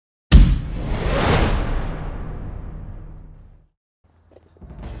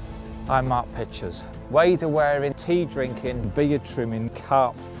I'm Mark Pitchers, wader wearing, tea drinking, beard trimming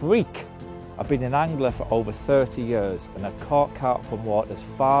carp freak. I've been an angler for over 30 years and I've caught carp from waters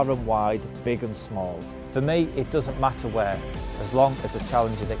far and wide, big and small. For me, it doesn't matter where, as long as the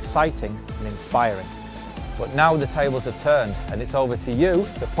challenge is exciting and inspiring. But now the tables have turned and it's over to you,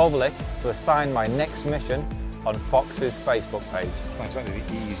 the public, to assign my next mission on Fox's Facebook page. It's not exactly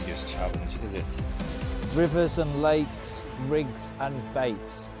the easiest challenge, is it? Rivers and lakes, rigs and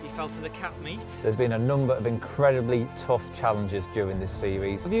baits. You fell to the cat meat? There's been a number of incredibly tough challenges during this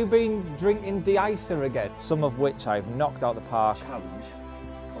series. Have you been drinking de-icer again? Some of which I've knocked out the park. Challenge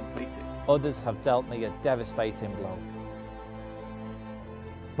completed. Others have dealt me a devastating blow.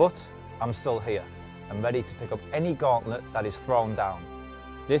 But I'm still here and ready to pick up any gauntlet that is thrown down.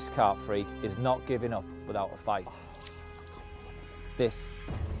 This carp freak is not giving up without a fight. This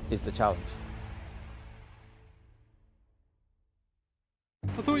is the challenge.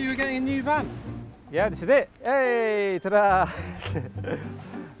 I thought you were getting a new van. Yeah, this is it. Hey, ta-da!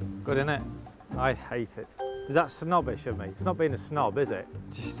 Good, isn't it? I hate it. Is that snobbish of me? It's not being a snob, is it?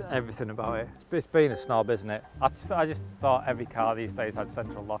 Just everything about it. It's being a snob, isn't it? I just thought every car these days had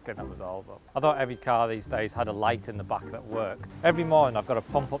central locking, that was all. But I thought every car these days had a light in the back that worked. Every morning I've got to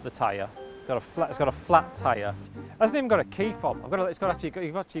pump up the tyre. It's got a flat tyre. It hasn't even got a key fob.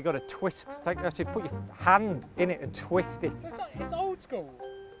 You've actually got to twist. Actually put your hand in it and twist it. It's old school.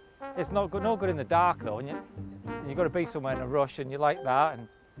 It's no good in the dark though, and you've got to be somewhere in a rush and you like that and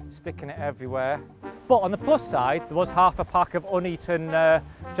sticking it everywhere. But on the plus side, there was half a pack of uneaten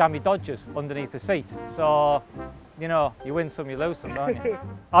jammy Dodgers underneath the seat. So, you know, you win some, you lose some, don't you?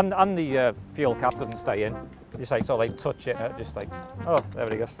 and the fuel cap doesn't stay in. Just like, so they touch it, just like, oh, there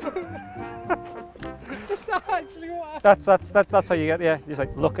it goes. Is that actually what happened? That's how you get, yeah. You just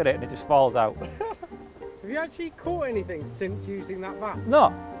like look at it and it just falls out. Have you actually caught anything since using that van?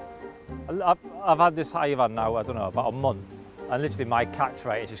 No. I've had this high van now, I don't know, about a month. And literally my catch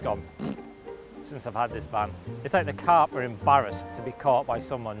rate has just gone since I've had this van. It's like the carp are embarrassed to be caught by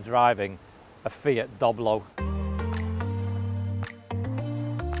someone driving a Fiat Doblo.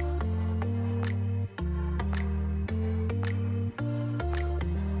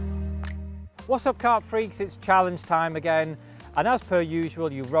 What's up, carp freaks? It's challenge time again. And as per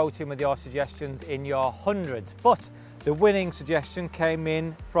usual, you wrote in with your suggestions in your hundreds. But the winning suggestion came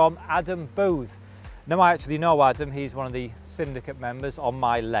in from Adam Booth. Now, I actually know Adam, he's one of the syndicate members on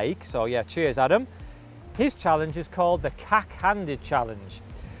my lake, so yeah, cheers Adam. His challenge is called the Cack-handed challenge.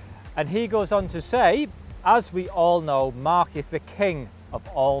 And he goes on to say, as we all know, Mark is the king of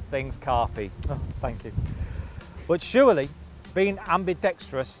all things carpy. Oh, thank you. But surely, being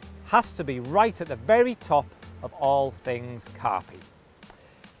ambidextrous has to be right at the very top of all things carpy.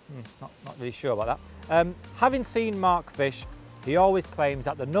 Not really sure about that. Having seen Mark fish, he always claims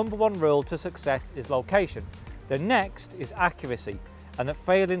that the #1 rule to success is location. The next is accuracy, and that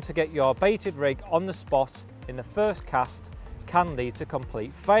failing to get your baited rig on the spot in the first cast can lead to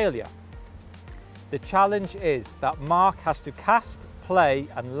complete failure. The challenge is that Mark has to cast, play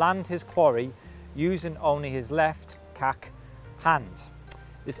and land his quarry using only his left cack hand.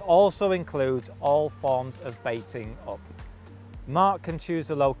 This also includes all forms of baiting up. Mark can choose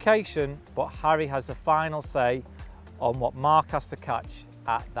the location, but Harry has the final say on what Mark has to catch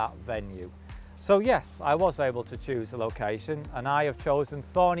at that venue. So yes, I was able to choose the location and I have chosen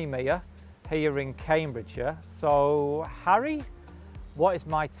Thorney Mere here in Cambridgeshire. So Harry, what is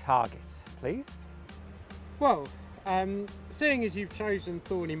my target, please? Well, seeing as you've chosen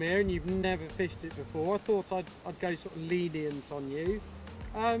Thorney Mere and you've never fished it before, I thought I'd go sort of lenient on you.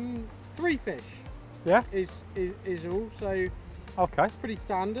 3 fish. Yeah? Is all, so okay. Pretty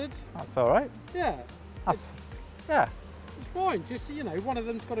standard. That's all right. Yeah. Yeah. It's fine, just, you know, one of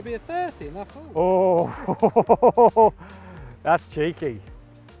them's got to be a 30 and that's all. Oh, that's cheeky.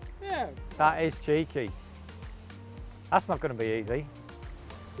 Yeah. That is cheeky. That's not going to be easy.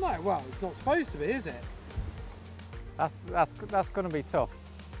 No, well, it's not supposed to be, is it? That's going to be tough.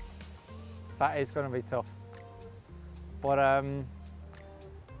 That is going to be tough. But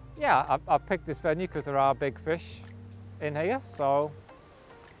yeah, I picked this venue because there are big fish in here, so.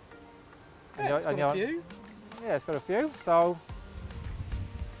 Yeah, it's got a few. Yeah, it's got a few, so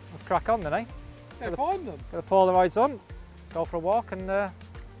let's crack on then, eh? Go find them. Get the Polaroids on, go for a walk and try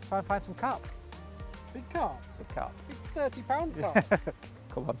and find some carp. Big carp? Big carp. Big 30-pound carp.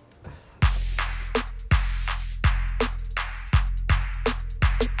 Come on.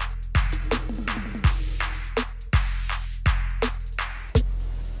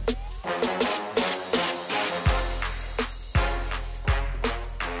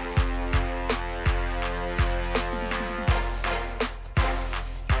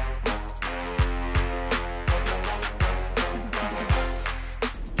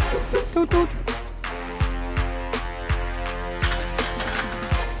 toot toot.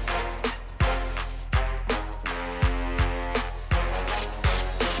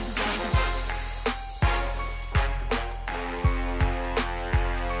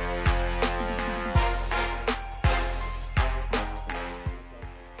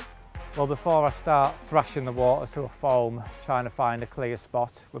 Well, before I start thrashing the water to a foam, trying to find a clear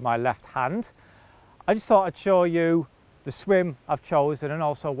spot with my left hand, I just thought I'd show you the swim I've chosen and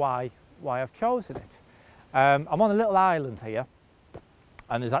also why I've chosen it. I'm on a little island here,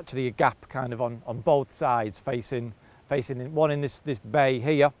 and there's actually a gap kind of on both sides, facing one in this bay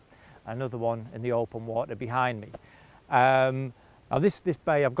here, another one in the open water behind me. Now this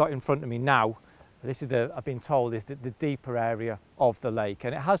bay I've got in front of me now, this is I've been told is the deeper area of the lake,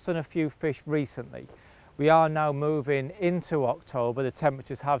 and it has done a few fish recently. We are now moving into October, the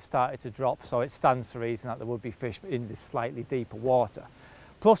temperatures have started to drop, so it stands to reason that there would be fish in this slightly deeper water.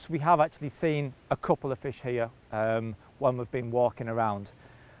 Plus we have actually seen a couple of fish here when we've been walking around.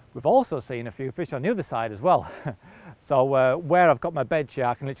 We've also seen a few fish on the other side as well. So where I've got my bed chair,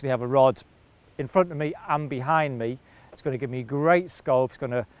 I can literally have a rod in front of me and behind me. It's going to give me great scope, it's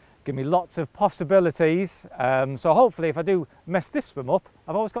going to give me lots of possibilities. So hopefully if I do mess this swim up,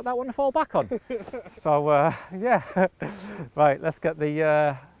 I've always got that one to fall back on. So yeah, right, let's get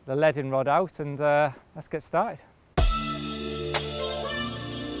the leading rod out and let's get started.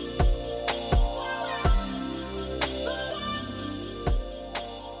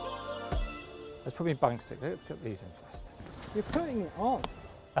 Let's put my bank stick, let's get these in first. You're putting it on.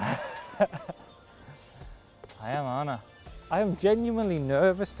 I am, aren't I? I am genuinely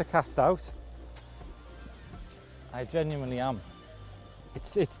nervous to cast out. I genuinely am.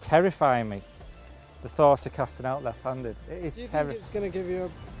 It's terrifying me, the thought of casting out left-handed. It is terrifying. Do you think it's going to give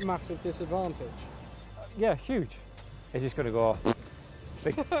you a massive disadvantage? Yeah, huge. It's just going to go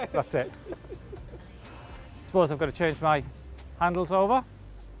big. That's it. Suppose I've got to change my handles over.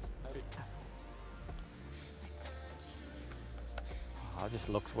 Oh, it just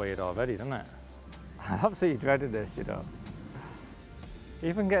looks weird already, doesn't it? I'm absolutely dreading this, you know.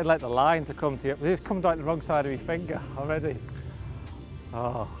 Even getting like the line to come to you, this comes like the wrong side of my finger already.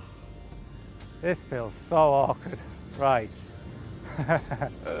 Oh, this feels so awkward. Right.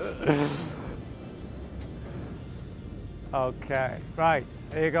 Okay, right,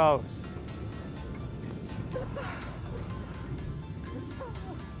 here goes.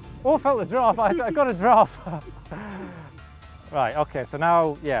 Oh, I felt the drop, I got a drop. Right, okay, so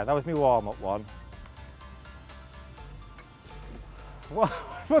now, yeah, that was my warm-up one.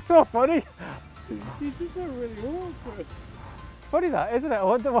 What's so funny? You just got really awkward. It's funny that, isn't it? I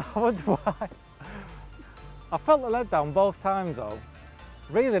wonder why. I felt the lead down both times though.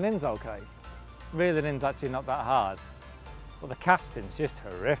 Reeling in's okay. Reeling in's actually not that hard. But the casting's just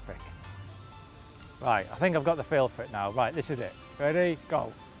horrific. Right, I think I've got the feel for it now. Right, this is it. Ready?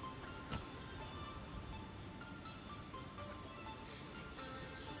 Go.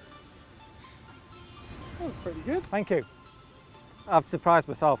 That was pretty good. Thank you. I've surprised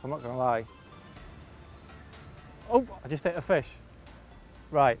myself, I'm not going to lie. Oh, I just ate a fish.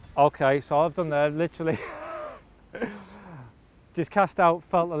 Right, okay, so I've done there, literally just cast out,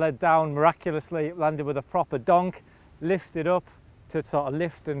 felt the lead down, miraculously it landed with a proper donk, lifted up to sort of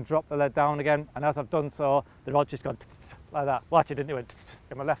lift and drop the lead down again, and as I've done so, the rod's just gone like that. Well, actually, it didn't do it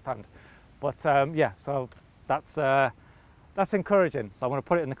in my left hand. But yeah, so that's encouraging. So I'm going to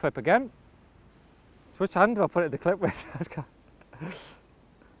put it in the clip again. So which hand do I put it in the clip with?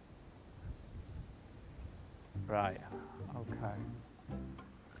 Right, okay.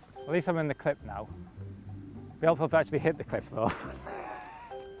 At least I'm in the clip now. Be helpful if I actually hit the clip though.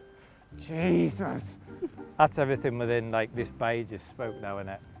 Jesus! That's everything within like this bay just spoke now,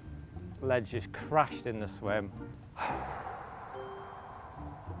 innit? Lead just crashed in the swim. I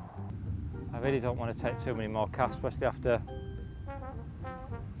really don't want to take too many more casts, especially after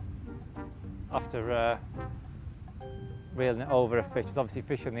reeling it over a fish. There's obviously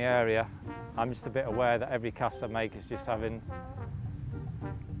fish in the area. I'm just a bit aware that every cast I make is just having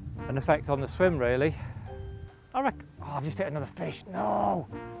an effect on the swim, really. I reckon, oh, I've just hit another fish, no!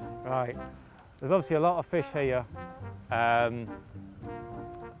 Right, there's obviously a lot of fish here. I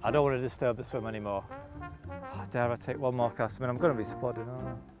don't want to disturb the swim anymore. Oh, dare I take one more cast? I mean, I'm going to be spotted, aren't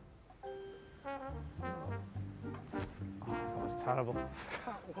I? Oh, that was terrible.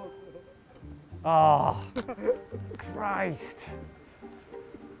 Oh, Christ.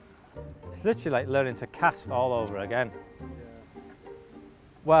 It's literally like learning to cast all over again. Yeah.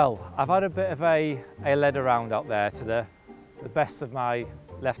 Well, I've had a bit of a lead around out there to the best of my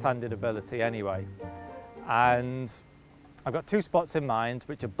left-handed ability anyway. And I've got two spots in mind,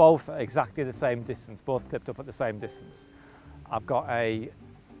 which are both at exactly the same distance, both clipped up at the same distance. I've got a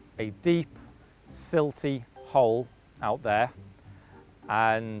deep, silty hole out there,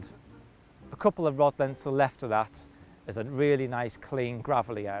 and a couple of rod lengths to the left of that is a really nice, clean,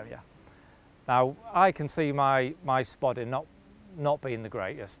 gravelly area. Now, I can see my spotting not being the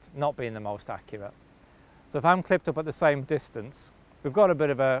greatest, not being the most accurate. So if I'm clipped up at the same distance, we've got a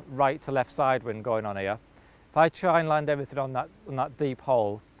bit of a right to left side wind going on here. If I try and land everything on that deep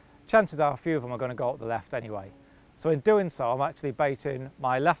hole, chances are a few of them are going to go up the left anyway. So in doing so, I'm actually baiting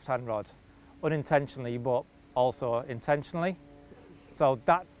my left-hand rod, unintentionally but also intentionally. So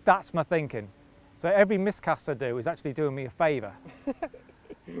that's my thinking. So every miscast I do is actually doing me a favour.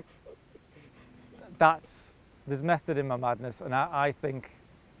 There's method in my madness, and I think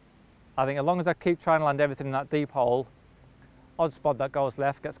as long as I keep trying to land everything in that deep hole, odd spot that goes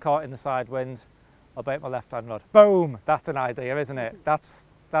left, gets caught in the side winds, I'll bait my left-hand rod. Boom! That's an idea, isn't it? That's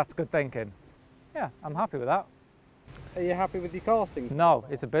good thinking. Yeah, I'm happy with that. Are you happy with your casting? No,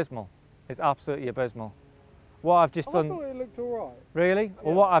 it's abysmal. It's absolutely abysmal. What I've just done... I thought it looked all right. Really? Yeah.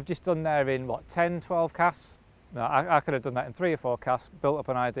 Well, what I've just done there in, what, 10, 12 casts? No, I could have done that in 3 or 4 casts, built up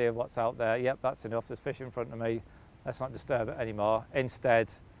an idea of what's out there. Yep, that's enough. There's fish in front of me. Let's not disturb it anymore.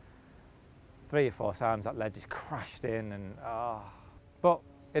 Instead, 3 or 4 times that lead just crashed in and... But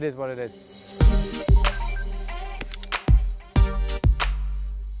it is what it is.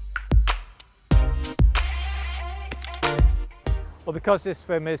 Well, because this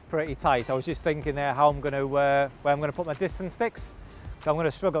swim is pretty tight, I was just thinking there how I'm going to where I'm going to put my distance sticks. So I'm going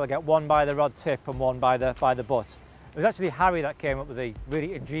to struggle to get one by the rod tip and one by the butt. It was actually Harry that came up with the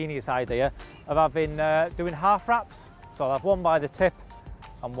really ingenious idea of having doing half wraps. So I'll have one by the tip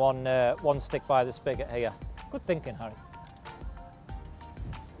and one stick by the spigot here. Good thinking, Harry.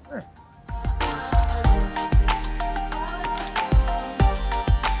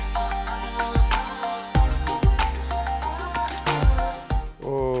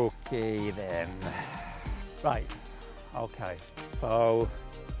 Okay then. Right, okay, so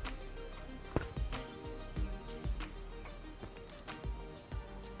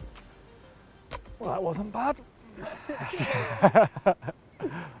well, that wasn't bad.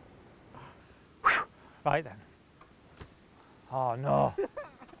 Right then. Oh no.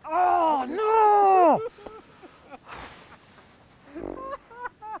 Oh no!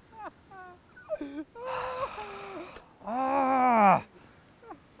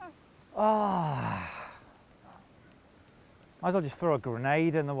 Might as well just throw a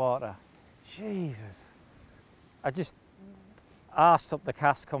grenade in the water. Jesus. I just arsed up the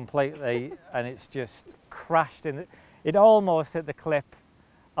cast completely and it's just crashed in. It almost hit the clip.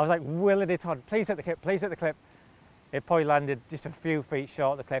 I was like willing it on. Please hit the clip, please hit the clip. It probably landed just a few feet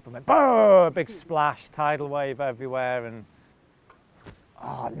short of the clip and went boom, a big splash, tidal wave everywhere and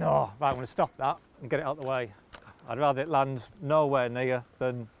oh no. Right, I'm going to stop that and get it out of the way. I'd rather it land nowhere near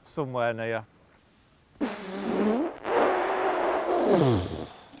than somewhere near. Do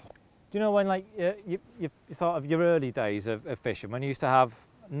you know when, like, you sort of your early days of fishing, when you used to have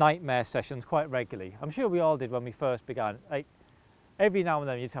nightmare sessions quite regularly? I'm sure we all did when we first began. Like, every now and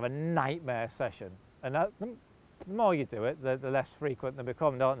then you'd have a nightmare session, and the more you do it, the less frequent they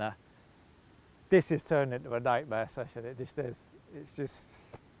become, don't they? This is turned into a nightmare session. It just is. It's just.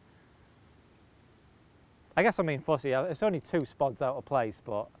 I guess I'm being fussy. It's only 2 spots out of place,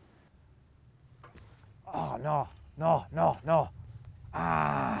 but. Oh no! No! No! No!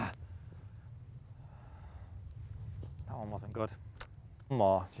 Ah! That one wasn't good. One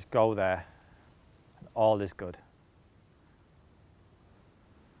more, just go there, and all is good.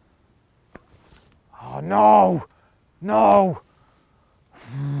 Oh no! No!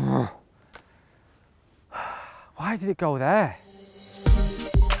 Why did it go there?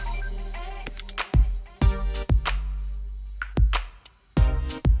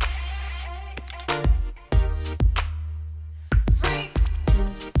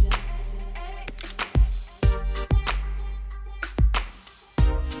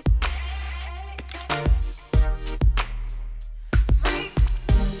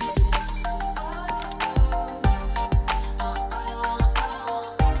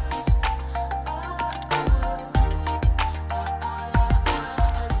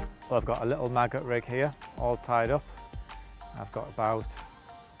 Well, I've got a little maggot rig here, all tied up. I've got about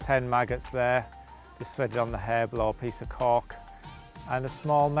 10 maggots there, just threaded on the hair below a piece of cork, and a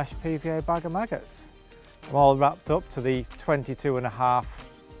small mesh PVA bag of maggots. I'm all wrapped up to the 22.5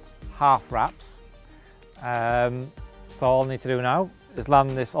 half wraps. So all I need to do now is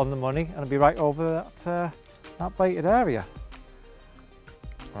land this on the money and I'll be right over that baited area.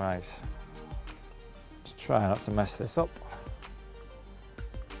 Right, just try not to mess this up.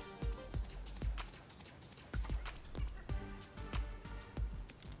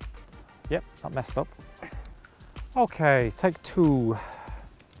 Yep, that messed up. Okay, take 2.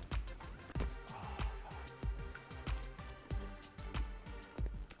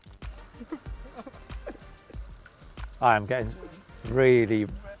 I am getting really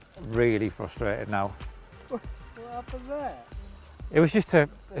frustrated now. What happened there? It was just a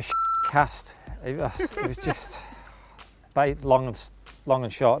cast. It was just long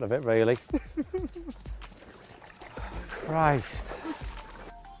and short of it, really. Christ.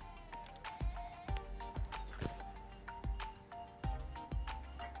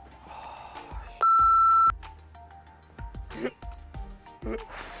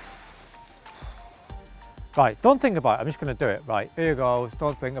 Right, don't think about it, I'm just going to do it. Right, here you go,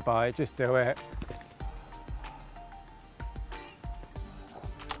 don't think about it, just do it.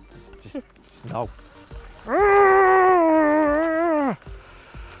 Just no.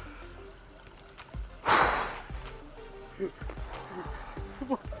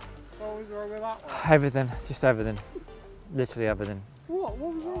 What was wrong with that one? Everything, just everything. Literally everything. What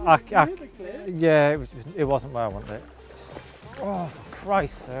was wrong with the clip? Yeah, it wasn't where I wanted it. Oh, for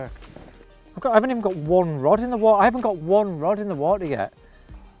Christ's sake. I haven't even got one rod in the water. I haven't got one rod in the water yet.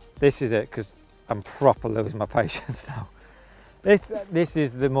 This is it, because I'm proper losing my patience now. This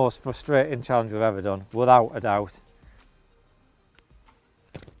is the most frustrating challenge we've ever done, without a doubt.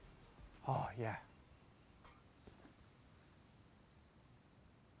 Oh, yeah.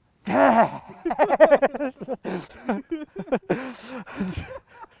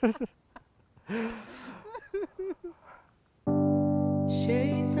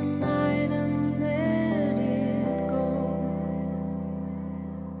 Shake the night and let it go.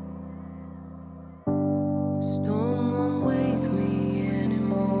 The storm won't wake me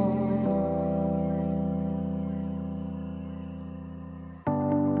anymore.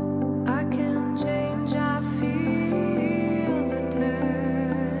 I can change, I feel the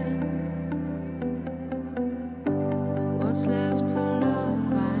turn. What's left to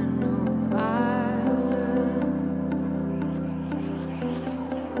love, I know I'll learn.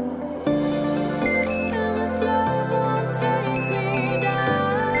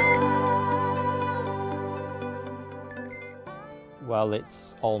 Well,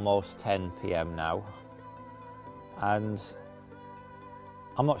 it's almost 10 PM now, and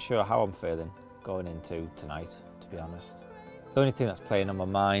I'm not sure how I'm feeling going into tonight, to be honest. The only thing that's playing on my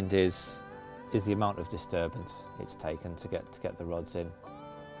mind is the amount of disturbance it's taken to get the rods in.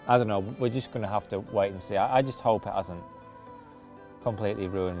 I don't know, we're just going to have to wait and see. I just hope it hasn't completely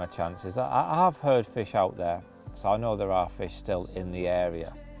ruined my chances. I have heard fish out there, so I know there are fish still in the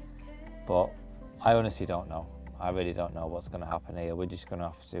area, but I honestly don't know. I really don't know what's going to happen here. We're just going to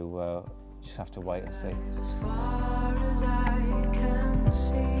have to wait and see. As far as I can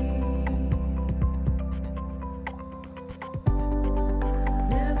see,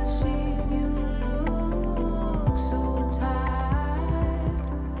 never seen you look so tired.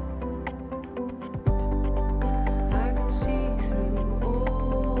 I can see through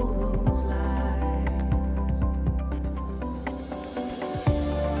all those lies.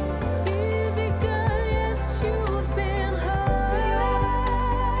 Easy girl, yes, you've been hurt.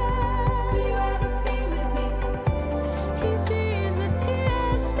 Could you ever be with me? He sees the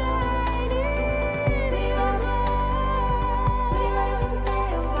tears staining his wall. Will you ever stay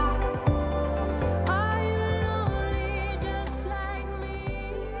a while? Are you lonely just like me?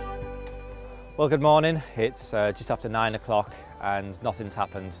 Well, good morning. It's just after 9 o'clock and nothing's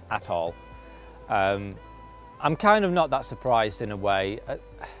happened at all. I'm kind of not that surprised in a way.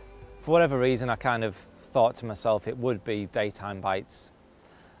 For whatever reason, I kind of thought to myself it would be daytime bites.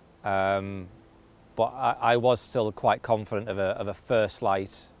 But I was still quite confident of a first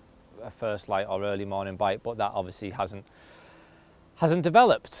light or early morning bite, but that obviously hasn't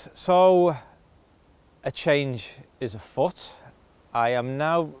developed. So a change is afoot. I am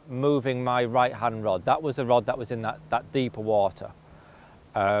now moving my right hand rod. That was the rod that was in that deeper water.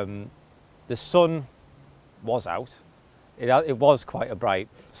 The sun was out. It was quite a bright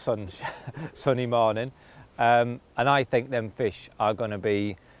sunny morning, and I think them fish are going to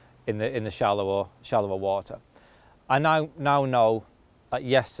be in the shallower water. I now know that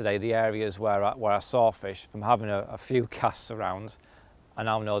yesterday the areas where I saw fish from having a few casts around, I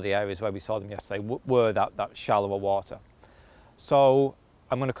now know the areas where we saw them yesterday were that shallower water. So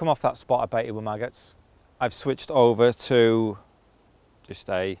I'm going to come off that spot I baited with maggots. I've switched over to just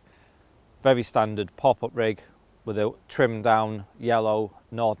a very standard pop-up rig with a trimmed down yellow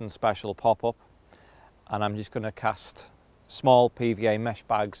Northern Special pop-up, and I'm just going to cast small PVA mesh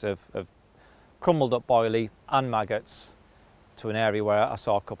bags of crumbled up boilie and maggots to an area where I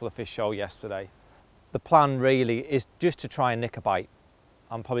saw a couple of fish show yesterday. The plan really is just to try and nick a bite.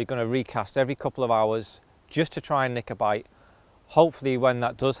 I'm probably going to recast every couple of hours just to try and nick a bite. Hopefully when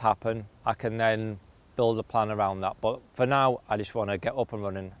that does happen, I can then build a plan around that. But for now, I just want to get up and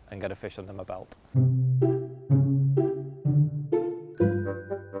running and get a fish under my belt.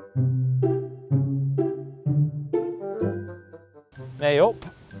 Hey up,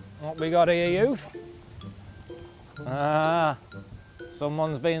 what we got here, youth? Ah,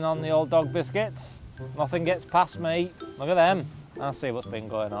 someone's been on the old dog biscuits. Nothing gets past me. Look at them. I'll see what's been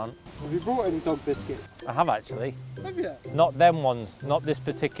going on. Have you brought any dog biscuits? I have actually. Have you? Not them ones, not this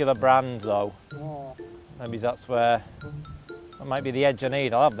particular brand though. Oh. Maybe that's where, that might be the edge I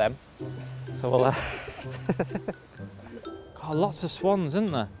need, I'll have them. So we'll, God, lots of swans,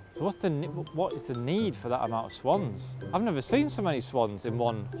 isn't there? So what is the need for that amount of swans? I've never seen so many swans in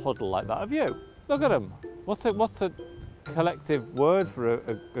one huddle like that, have you? Look at them. What's a collective word for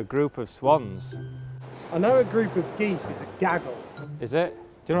a group of swans? I know a group of geese is a gaggle. Is it?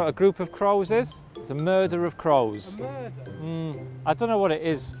 Do you know what a group of crows is? It's a murder of crows. A murder? I don't know what it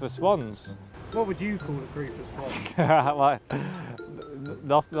is for swans. What would you call a group of swans? Well,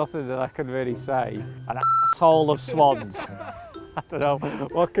 nothing that I can really say. An asshole of swans. I don't know.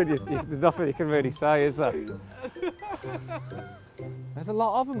 What can you? There's nothing you can really say, is there? There's a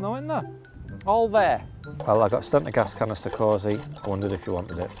lot of them, though, isn't there? All there. Well, I got sent a gas canister cosy. I wondered if you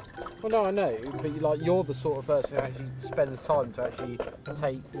wanted it. Well, no, I know, but you're the sort of person who actually spends time to actually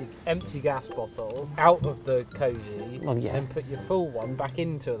take the empty gas bottle out of the cosy and put your full one back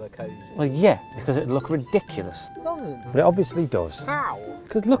into the cosy. Well, yeah, because it'd look ridiculous. It doesn't. But it obviously does. How?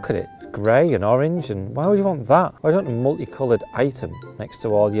 Because look at it, it's grey and orange, and why would you want that? Why do you want a multicoloured item next to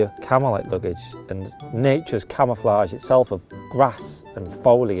all your Camelite luggage and nature's camouflage itself of grass and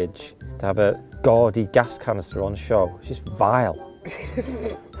foliage to have a gaudy gas canister on show? It's just vile.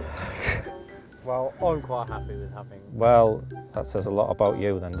 Well, I'm quite happy with having... Well, that says a lot about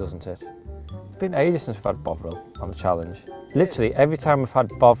you then, doesn't it? It's been ages since we've had Bovril on the challenge. Literally, every time we've had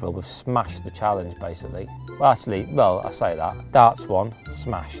Bovril, we've smashed the challenge, basically. Well, actually, well, I say that. Darts one,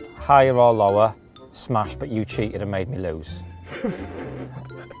 smashed. Higher or lower, smashed, but you cheated and made me lose.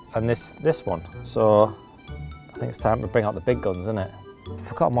 And this one. So, I think it's time to bring out the big guns, isn't it? I've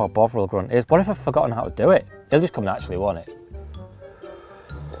forgotten what a Bovril grunt is. What if I've forgotten how to do it? It'll just come naturally, won't it?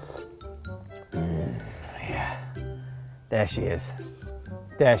 Yeah. There she is.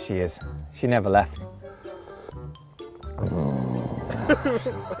 There she is. She never left.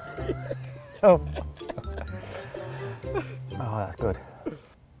 Oh. Oh, that's good.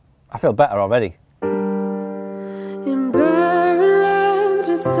 I feel better already. In barren lands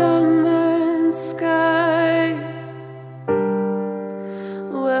with sunburned skies,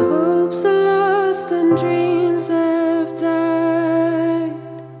 where hopes are lost and dreams have died,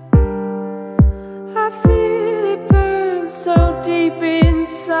 I feel it burn so deep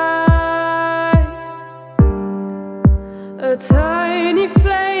inside. A tiny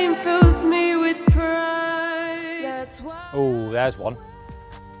flame fills me with pride. That's why. Oh, there's one.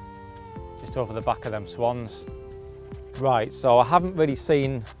 Just over the back of them swans. Right, so I haven't really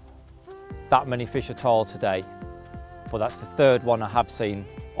seen that many fish at all today, but that's the third one I have seen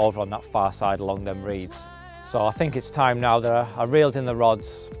over on that far side along them reeds. So I think it's time now that I reeled in the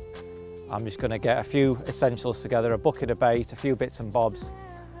rods. I'm just going to get a few essentials together, a bucket of bait, a few bits and bobs.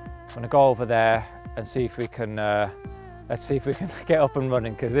 I'm going to go over there and see if we can, let's see if we can get up and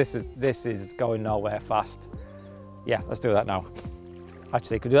running, because this is going nowhere fast. Yeah, let's do that now.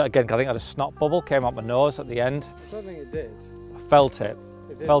 Actually, could do that again, because I think I had a snot bubble came out my nose at the end. I don't think it did. I felt it.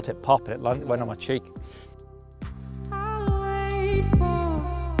 It did. Felt it pop and it landed, went on my cheek. I'll wait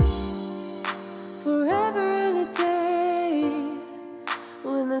forever and a day,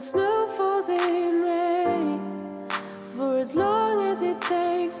 when the snow falls in rain, for as long as it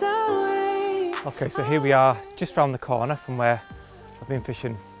takes, I'll wait. Okay, so here we are, just round the corner from where I've been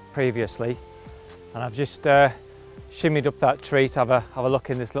fishing previously, and I've just shimmied up that tree to have a look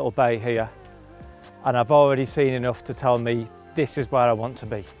in this little bay here, and I've already seen enough to tell me this is where I want to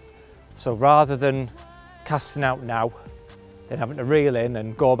be. So rather than casting out now, then having to reel in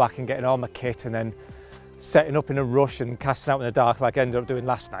and go back and getting all my kit and then setting up in a rush and casting out in the dark like I ended up doing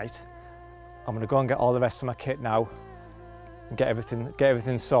last night, I'm going to go and get all the rest of my kit now and get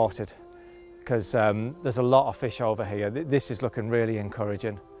everything sorted, because there's a lot of fish over here. This is looking really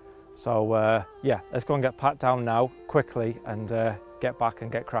encouraging. So yeah, let's go and get packed down now quickly and get back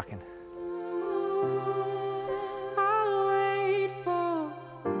and get cracking. I'll wait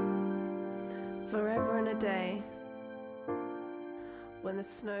forever and a day, when the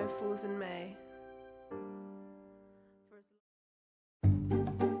snow falls in May.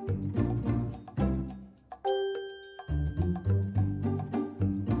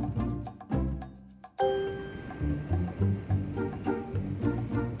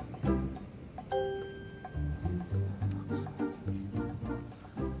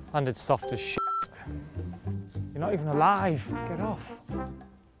 Landed soft as shit. You're not even alive. Get off.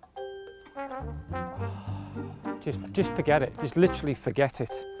 Just forget it. Just literally forget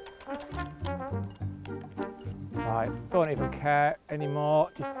it. Right, don't even care anymore.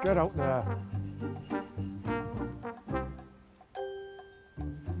 Just get out there.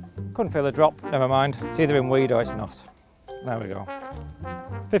 Couldn't feel a drop, never mind. It's either in weed or it's not. There we go.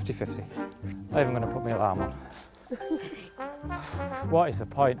 50-50. Not even going to put my alarm on. What is the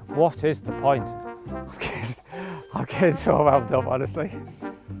point? What is the point? I'm getting so wound up, honestly.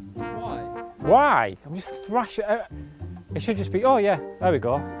 Why? Why? I'm just thrashing it. It should just be, oh yeah, there we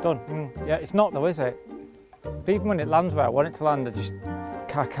go, done. Yeah, it's not though, is it? Even when it lands where I want it to land,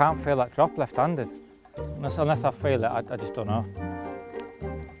 I can't feel that drop left-handed. Unless I feel it, I just don't know.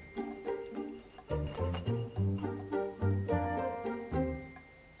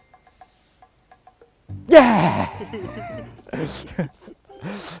 Yeah!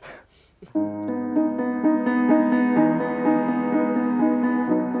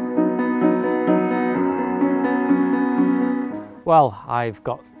 Well, I've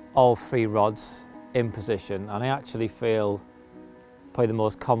got all 3 rods in position and I actually feel probably the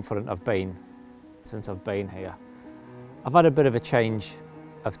most confident I've been since I've been here. I've had a bit of a change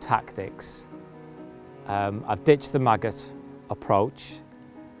of tactics. I've ditched the maggot approach,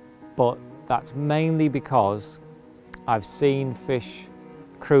 but that's mainly because I've seen fish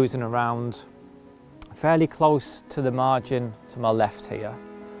cruising around fairly close to the margin to my left here,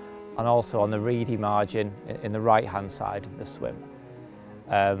 and also on the reedy margin in the right hand side of the swim.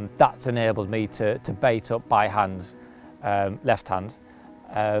 That's enabled me to bait up by hand, left hand.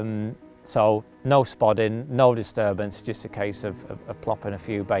 So no spodding, no disturbance, just a case of plopping a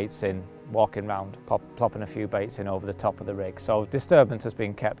few baits in, walking round, plopping a few baits in over the top of the rig. So disturbance has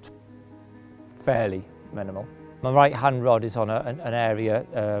been kept fairly minimal. My right hand rod is on an area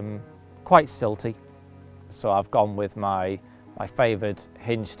quite silty, so I've gone with my favoured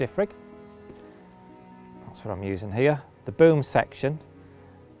hinge stiff rig. That's what I'm using here. The boom section,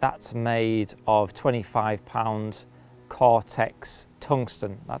 that's made of 25-pound Cortex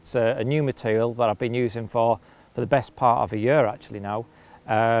tungsten. That's a new material that I've been using for the best part of a year actually now.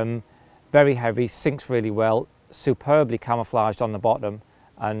 Very heavy, sinks really well, superbly camouflaged on the bottom,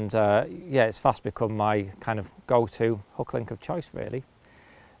 and yeah, it's fast become my kind of go-to hook link of choice really.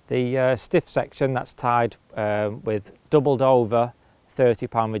 The stiff section, that's tied with doubled over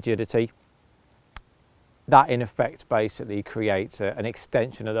 30-pound rigidity. That in effect basically creates an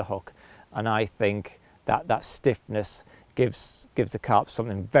extension of the hook, and I think that stiffness gives the carp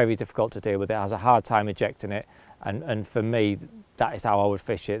something very difficult to deal with. It has a hard time ejecting it, and for me that is how I would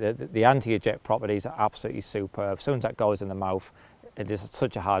fish it. The anti-eject properties are absolutely superb. As soon as that goes in the mouth, it is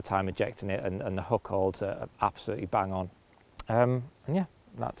such a hard time ejecting it, and the hook holds are absolutely bang on. And yeah,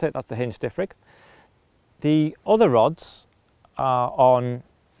 that's it. That's the hinge stiff rig. The other rods are on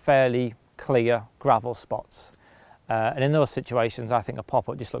fairly clear gravel spots, and in those situations I think a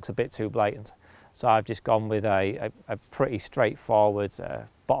pop-up just looks a bit too blatant, so I've just gone with a pretty straightforward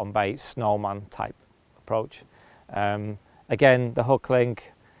bottom bait snowman type approach. Again, the hook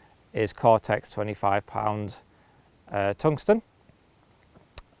link is Cortex 25-pound tungsten.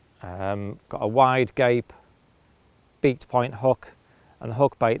 Got a wide gape beaked point hook, and the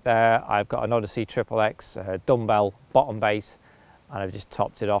hook bait there I've got an Odyssey XXX dumbbell bottom bait, and I've just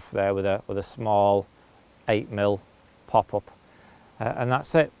topped it off there with a small 8mm pop-up, and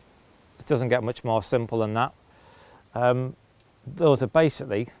that's it. It doesn't get much more simple than that. Those are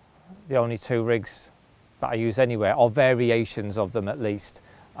basically the only 2 rigs that I use anywhere, or variations of them at least.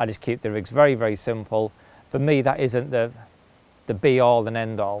 I just keep the rigs very, very simple. For me, that isn't the be-all and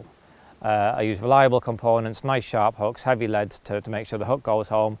end-all. I use reliable components, nice sharp hooks, heavy leads to make sure the hook goes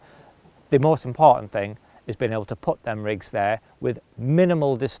home. The most important thing is being able to put them rigs there with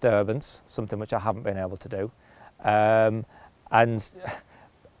minimal disturbance, something which I haven't been able to do, and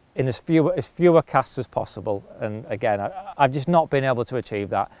in as fewer casts as possible. And again, I've just not been able to achieve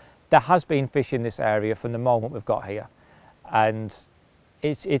that. There has been fish in this area from the moment we've got here, and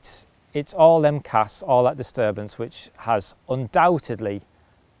it's all them casts, all that disturbance, which has undoubtedly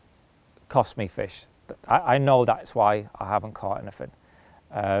cost me fish. I know that's why I haven't caught anything.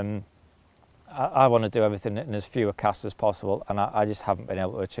 I want to do everything in as fewer casts as possible, and I just haven't been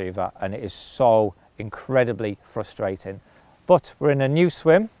able to achieve that, and it is so incredibly frustrating. But we're in a new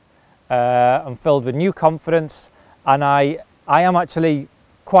swim. I'm filled with new confidence, and I am actually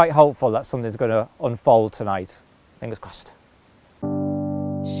quite hopeful that something's going to unfold tonight. Fingers crossed.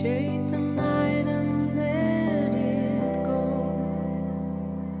 Shake the night and let it go.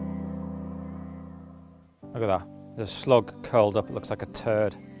 Look at that. There's a slug curled up. It looks like a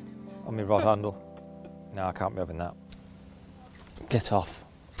turd. on my rod handle. No, I can't be having that. Get off.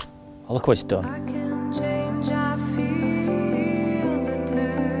 Oh, look what it's done. I can change, I feel the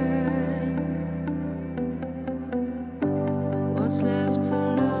turn. What's left to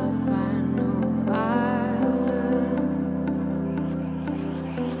love, I know I'll learn.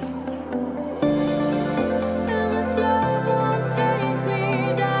 And this love won't take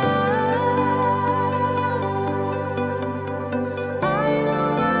me down. I know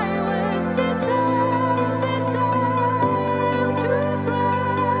I was bitter and too proud.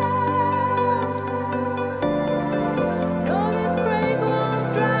 No, this break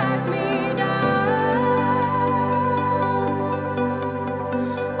won't drag me down.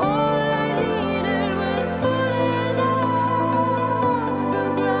 All I needed was pulling off the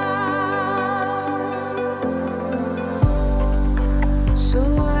ground. So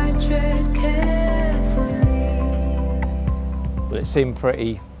I tread carefully. But it seemed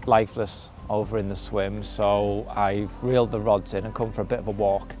pretty lifeless over in the swim, so I reeled the rods in and come for a bit of a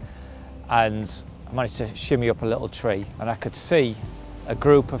walk, and I managed to shimmy up a little tree, and I could see a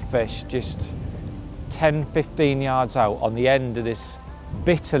group of fish just 10-15 yards out on the end of this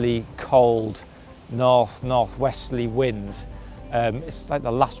bitterly cold northwesterly wind. It's like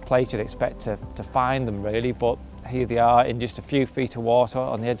the last place you'd expect to find them really, but here they are in just a few feet of water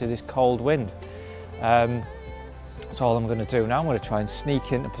on the edge of this cold wind. That's all I'm going to do now. I'm going to try and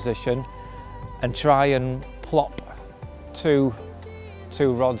sneak into position and try and plop two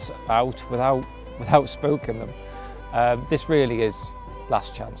rods out without spooking them. This really is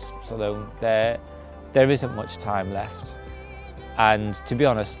last chance, so there isn't much time left, and to be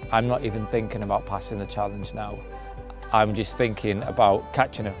honest, I'm not even thinking about passing the challenge now. I'm just thinking about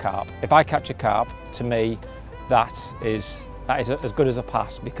catching a carp. If I catch a carp, to me that is as good as a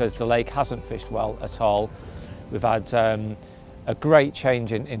pass, because the lake hasn't fished well at all. We've had a great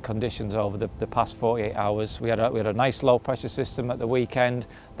change in conditions over the past 48 hours. We had a nice low pressure system at the weekend.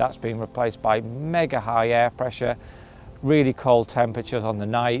 That's been replaced by mega high air pressure, really cold temperatures on the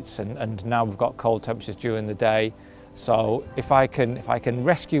nights, and now we've got cold temperatures during the day. So if I can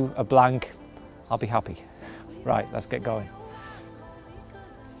rescue a blank, I'll be happy. Right, let's get going.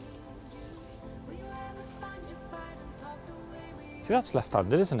 See, that's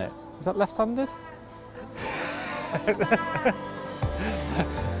left-handed, isn't it? Is that left-handed?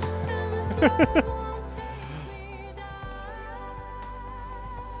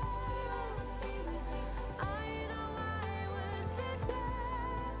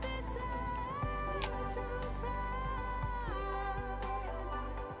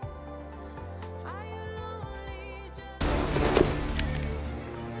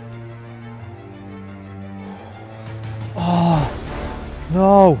 Oh,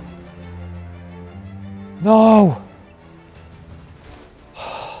 no. No!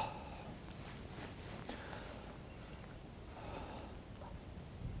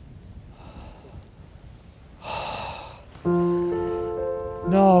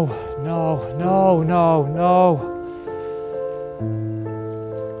 No, no, no, no, no.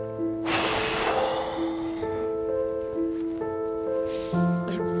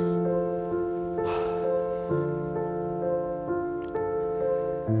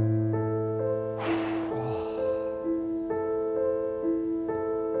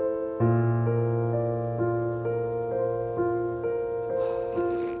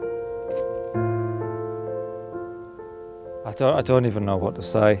 I don't even know what to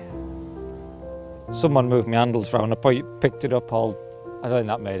say. Someone moved my handles round, I picked it up all, I don't think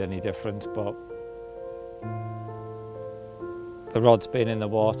that made any difference, but the rod's been in the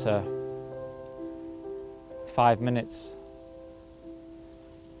water 5 minutes,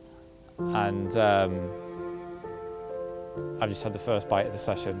 and I've just had the first bite of the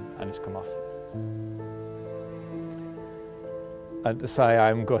session and it's come off. And to say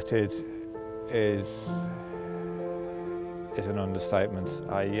I'm gutted is an understatement.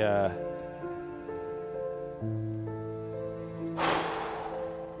 I don't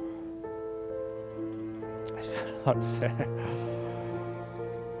know what to say.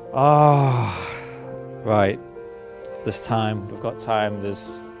 Oh, right. There's time. We've got time.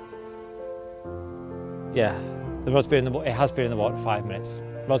 There's, yeah. The rod's been in the water. It has been in the water 5 minutes.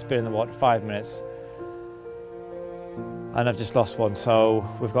 The rod's been in the water 5 minutes, and I've just lost one. So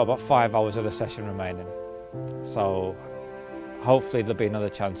we've got about 5 hours of the session remaining. So hopefully there'll be another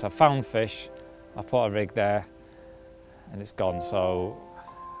chance. I've found fish, I've put a rig there, and it's gone. So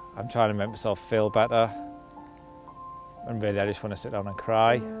I'm trying to make myself feel better. And really I just want to sit down and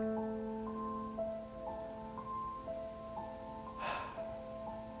cry.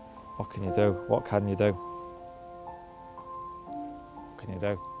 What can you do? What can you do? What can you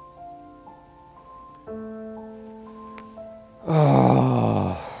do? Oh.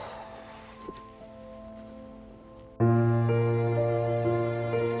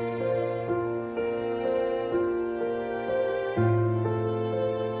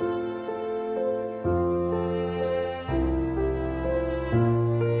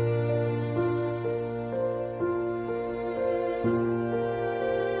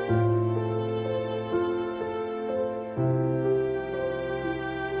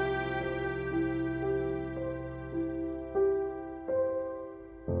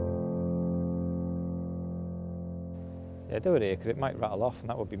 Yeah, do it here because it might rattle off and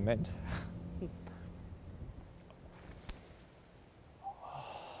that would be mint.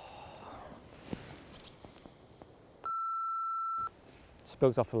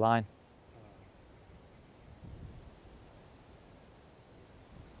 Spooked off the line.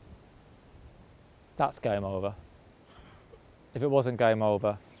 That's game over. If it wasn't game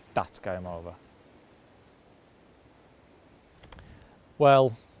over, that's game over.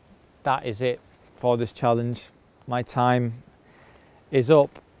 Well, that is it for this challenge. My time is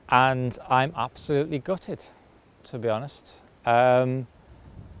up and I'm absolutely gutted, to be honest. Gutted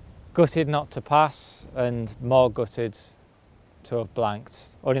not to pass and more gutted to have blanked.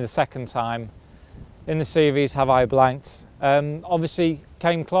 Only the second time in the series have I blanked. Obviously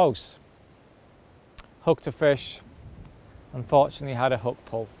came close. Hooked a fish, unfortunately had a hook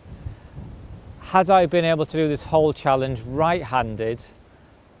pull. Had I been able to do this whole challenge right-handed,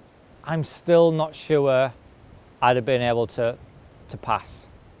 I'm still not sure I'd have been able to pass.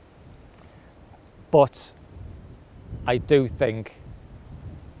 But I do think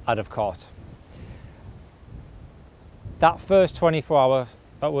I'd have caught. That first 24 hours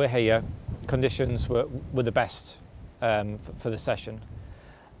that we're here, conditions were the best for the session.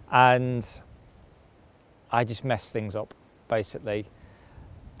 And I just messed things up, basically.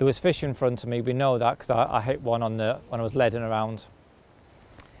 There was fish in front of me, we know that, because I hit one when I was leading around.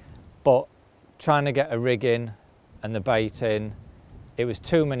 But trying to get a rig in and the bait in, it was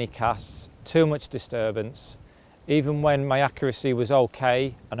too many casts, too much disturbance. Even when my accuracy was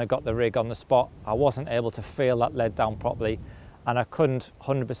okay and I got the rig on the spot, I wasn't able to feel that lead down properly, and I couldn't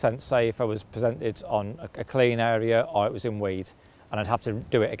 100% say if I was presented on a clean area or it was in weed, and I'd have to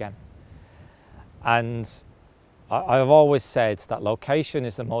do it again. And I've always said that location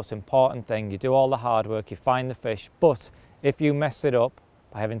is the most important thing. You do all the hard work, you find the fish, but if you mess it up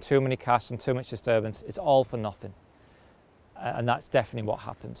by having too many casts and too much disturbance, it's all for nothing. And that's definitely what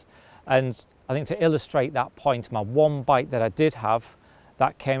happened. And I think to illustrate that point, my one bite that I did have,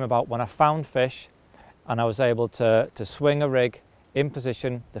 that came about when I found fish and I was able to swing a rig in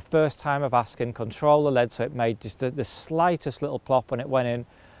position the first time of asking, control the lead so it made just the slightest little plop when it went in,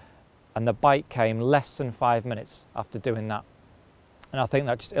 and the bite came less than 5 minutes after doing that. And I think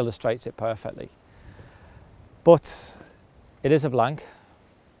that just illustrates it perfectly. But it is a blank.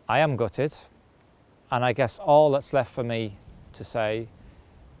 I am gutted, and I guess all that's left for me to say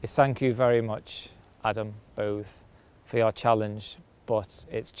is thank you very much, Adam Booth, for your challenge, but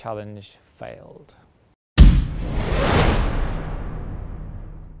its challenge failed.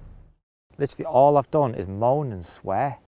 Literally all I've done is moan and swear.